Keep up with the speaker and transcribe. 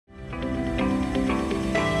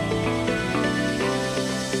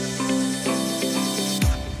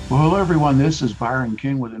Well, hello, everyone. This is Byron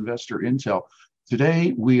King with InvestorIntel.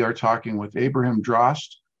 Today, we are talking with Abraham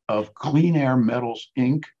Drost of Clean Air Metals,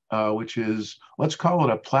 Inc., which is, let's call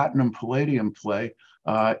it a platinum palladium play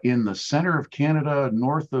in the center of Canada,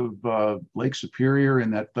 north of Lake Superior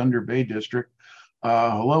in that Thunder Bay district.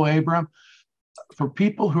 Hello, Abraham. For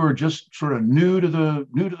people who are just sort of new to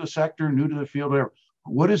the sector, new to the field,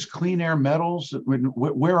 what is Clean Air Metals?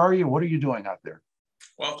 Where are you? What are you doing out there?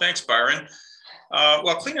 Well, thanks, Byron.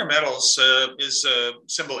 Well, Clean Air Metals is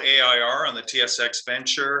symbol AIR on the TSX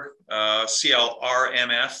Venture,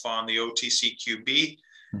 CLRMF on the OTCQB.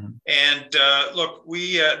 Mm-hmm. And look,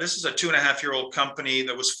 this is a 2.5-year-old company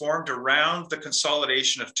that was formed around the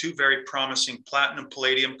consolidation of two very promising platinum,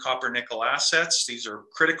 palladium, copper, nickel assets. These are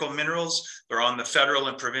critical minerals. They're on the federal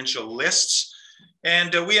and provincial lists.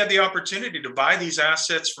 And we had the opportunity to buy these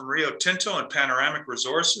assets from Rio Tinto and Panoramic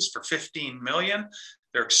Resources for $15 million.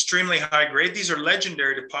 They're extremely high grade. These are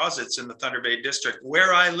legendary deposits in the Thunder Bay district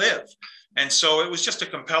where I live. And so it was just a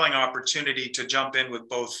compelling opportunity to jump in with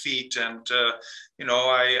both feet. And,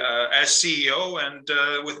 I, as CEO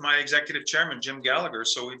and with my executive chairman, Jim Gallagher.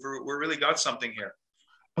 So we've really got something here.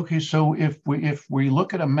 Okay, so if we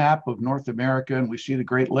look at a map of North America and we see the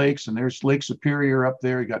Great Lakes, and there's Lake Superior up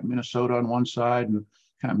there, you got Minnesota on one side and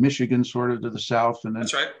kind of Michigan sort of to the south, and then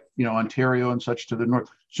that's right. Ontario and such to the north.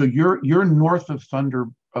 So you're north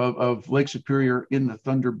of Lake Superior in the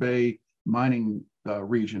Thunder Bay mining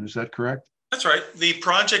region. Is that correct? That's right. The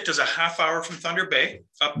project is a half hour from Thunder Bay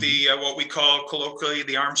up the what we call colloquially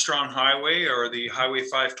the Armstrong Highway or the Highway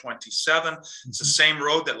 527. It's the same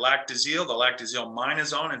road that Lac des Iles, the Lac des Iles mine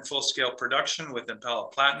is on in full-scale production with Impala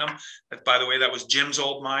Platinum. By the way, that was Jim's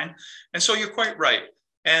old mine. And so you're quite right.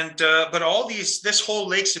 And but this whole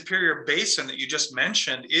Lake Superior basin that you just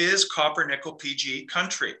mentioned is copper, nickel, PG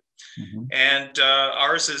country. Mm-hmm. And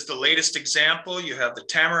ours is the latest example. You have the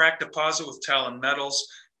Tamarack deposit with Talon Metals.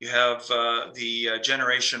 You have the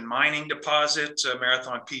Generation Mining deposit,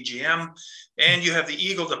 Marathon PGM, and you have the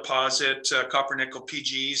Eagle deposit, copper, nickel,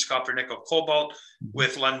 PGs, copper, nickel, cobalt,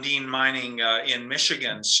 with Lundin Mining in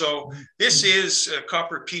Michigan. So this is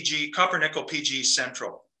copper, nickel, PG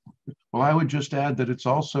central. Well, I would just add that it's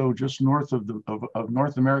also just north of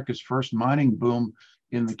North America's first mining boom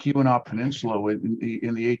in the Keweenaw Peninsula in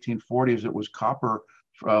the 1840s. It was copper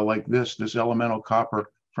like this elemental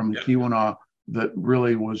copper from the Keweenaw that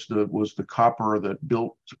really was the copper that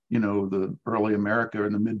built the early America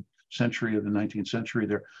in the mid-century of the 19th century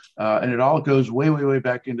there, and it all goes way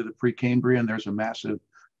back into the Precambrian. There's a massive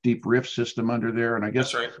deep rift system under there, and I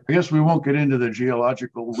guess we won't get into the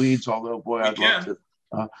geological weeds, although boy, I'd love to.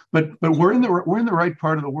 But we're in the right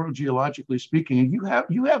part of the world geologically speaking, and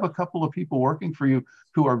you have a couple of people working for you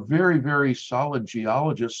who are very, very solid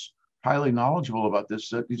geologists, highly knowledgeable about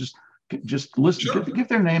this. You just listen, sure. Give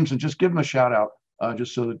their names and just give them a shout out,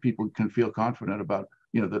 just so that people can feel confident about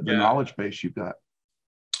the knowledge base you've got.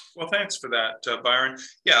 Well, thanks for that, Byron.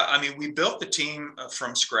 Yeah, I mean, we built the team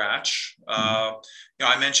from scratch.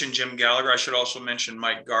 I mentioned Jim Gallagher. I should also mention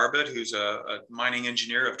Mike Garbutt, who's a mining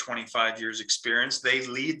engineer of 25 years experience. They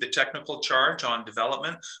lead the technical charge on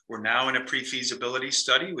development. We're now in a pre-feasibility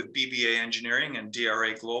study with BBA Engineering and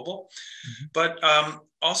DRA Global. But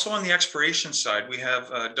also on the exploration side, we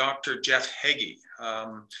have Dr. Jeff Heggie.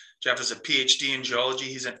 Jeff is a PhD in geology.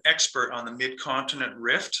 He's an expert on the mid-continent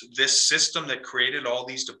rift, this system that created all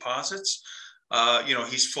these deposits.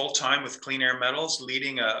 He's full-time with Clean Air Metals,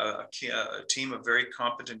 leading a team of very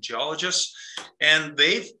competent geologists. And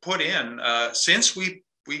they've put in, since we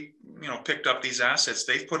picked up these assets,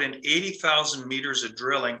 they've put in 80,000 meters of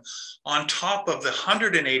drilling on top of the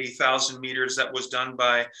 180,000 meters that was done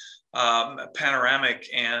by Panoramic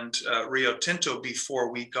and Rio Tinto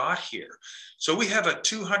before we got here. So we have a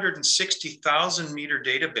 260,000 meter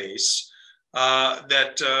database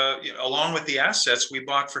that, along with the assets, we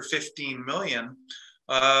bought for $15 million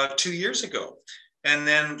 2 years ago. And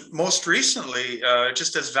then most recently,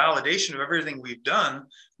 just as validation of everything we've done,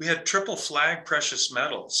 we had Triple Flag Precious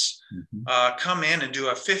Metals come in and do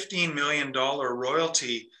a $15 million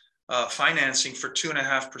royalty financing for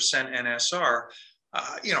 2.5% NSR.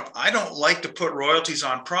 I don't like to put royalties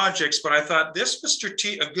on projects, but I thought this was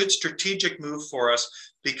a good strategic move for us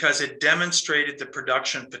because it demonstrated the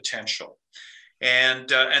production potential. And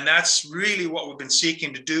that's really what we've been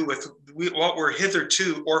seeking to do with what were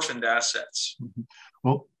hitherto orphaned assets.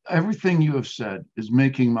 Well, everything you have said is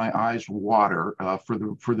making my eyes water for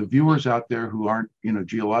the viewers out there who aren't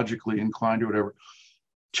geologically inclined or whatever.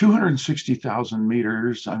 260,000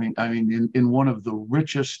 meters. I mean, in one of the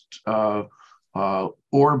richest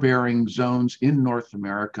ore-bearing zones in North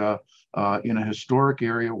America, in a historic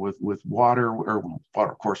area with water, or well,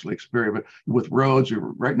 water, of course, Lake Superior, but with roads. We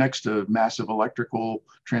were right next to massive electrical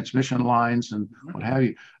transmission lines and what have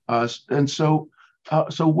you. And so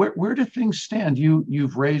where do things stand?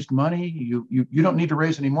 You've raised money. You don't need to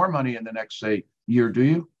raise any more money in the next, say, year, do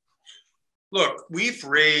you? Look, we've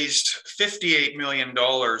raised $58 million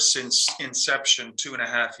since inception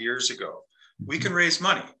 2.5 years ago. We can raise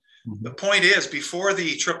money. The point is, before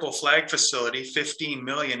the triple flag facility, 15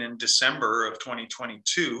 million in December of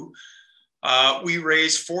 2022, we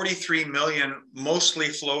raised 43 million, mostly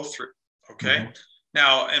flow through. Okay.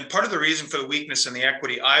 Now, and part of the reason for the weakness in the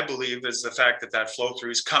equity, I believe, is the fact that flow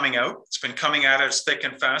through is coming out. It's been coming at us thick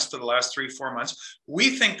and fast for the last 3-4 months.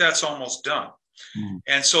 We think that's almost done.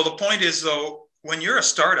 And so the point is, though, when you're a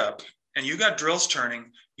startup and you got drills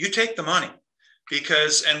turning, you take the money.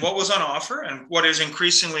 And what was on offer and what is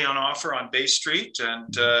increasingly on offer on Bay Street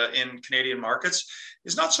and in Canadian markets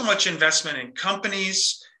is not so much investment in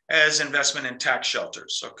companies as investment in tax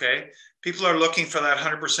shelters, okay? People are looking for that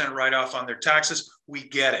 100% write-off on their taxes. We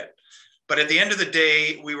get it. But at the end of the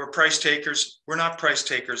day, we were price takers. We're not price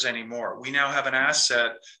takers anymore. We now have an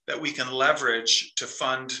asset that we can leverage to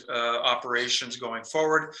fund operations going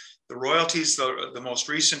forward. The royalties, the most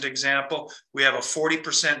recent example, we have a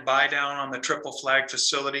 40% buy down on the triple flag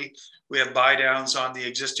facility. We have buy downs on the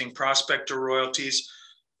existing prospector royalties.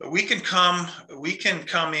 But we can come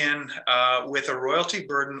in with a royalty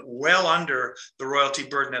burden well under the royalty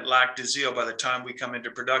burden at Lac des Îles by the time we come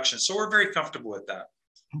into production. So we're very comfortable with that.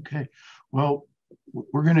 Okay. Well,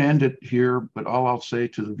 we're going to end it here, but all I'll say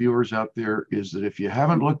to the viewers out there is that if you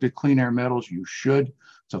haven't looked at Clean Air Metals, you should.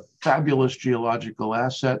 It's a fabulous geological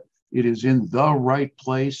asset. It is in the right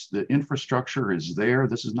place. The infrastructure is there.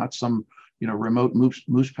 This is not some, remote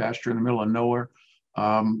moose pasture in the middle of nowhere.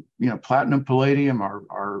 Platinum, palladium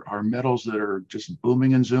are metals that are just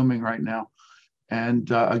booming and zooming right now. And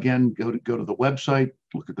again, go to the website,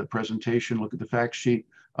 look at the presentation, look at the fact sheet.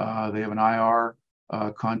 They have an IR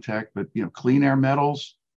contact, but Clean Air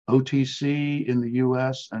Metals, OTC in the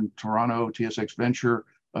US, and Toronto TSX Venture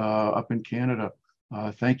up in Canada.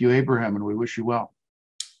 Thank you, Abraham, and we wish you well.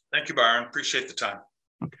 Thank you, Byron. Appreciate the time.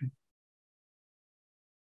 Okay.